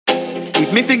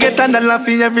If me forget a dollar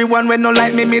for everyone when no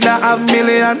like me da have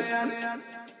millions.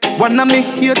 One of me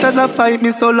haters a fight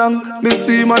me so long, me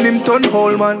see man him turn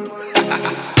whole man.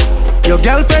 Your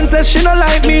girlfriend says she no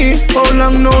like me, how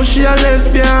long now she a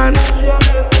lesbian?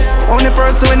 Only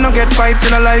person when no get fight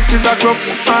in her life is a crook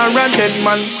or a dead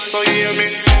man. So you hear me?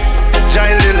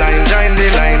 Join the line, join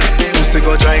the line. Pussy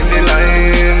go join the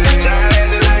line.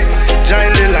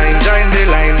 Join the line, join the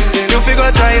line. You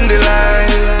figure join the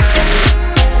line.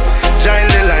 Join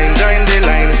the line, join the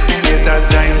line. Haters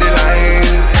join the line.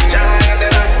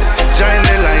 Join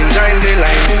the line, join the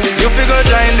line. You figure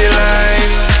join the line.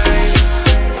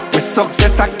 My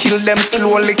success I kill them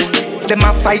slowly. Them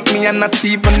a fight me and not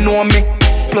even know me.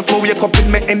 Plus me wake up with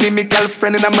my enemy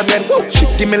girlfriend in my bed. Whoa. She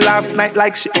give me last night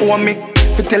like she owe me.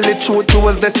 To tell the truth, you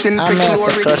was destined for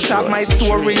glory. Tap my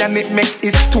story and it make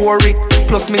his story.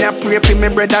 Plus me I pray for my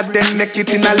brother, then make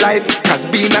it in a life. Cause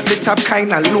being at the top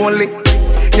kinda lonely.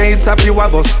 Yeah, it's a few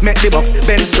of us, make the box,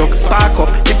 bench struck, park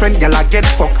up, different gal I get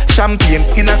fucked. Champagne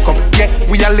in a cup, yeah,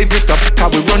 we all live it up.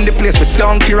 Cause we run the place, we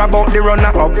don't care about the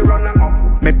runner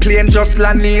up. Me plane just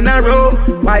land in a row.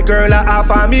 My girl a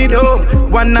half of me though.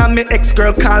 One of me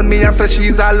ex-girl call me and say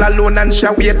she's all alone and she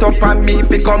wait up on me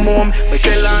if come home. Me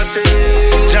tell her say,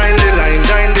 join the line,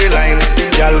 join the line.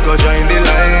 Y'all go join the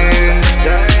line.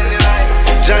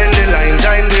 Join the line,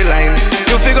 join the line.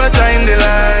 You figure join the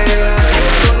line.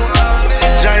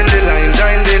 Join the line,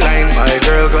 join the line. My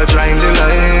girl go join the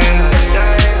line.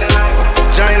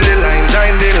 Join the line,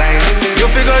 join the line. You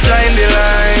figure join the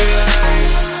line.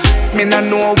 Me no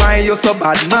know why you so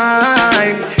bad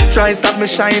mind. Try stop me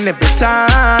shine every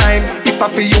time. If I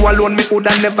feel you alone, me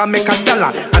woulda never make a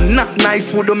dollar. And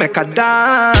Notnice woulda make a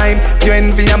dime. You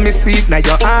envy and me see it now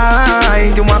your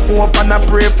eye. You want go up and I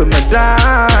pray for me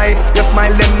die. Your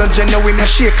smile them no genuine, you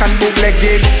shake and bootleg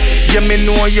it. Yeah, me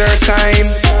know your time.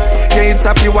 Yeah, it's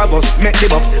a few of us, make the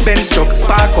box, bench struck,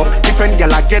 park up, different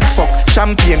gal I get fucked.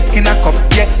 Champagne in a cup,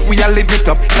 yeah, we all live it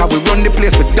up. Cause we run the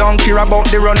place, we don't care about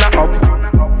the runner up.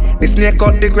 The snake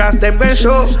out the grass, them when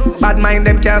show. Bad mind,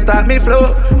 them can't start me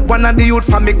flow. One of the youth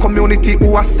from me community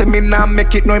who a seminar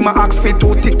make it. Know him a ask for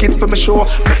 2 tickets for me show.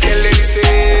 Me tell him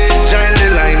say, join the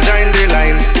line, join the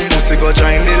line. Pussy go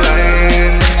join the line.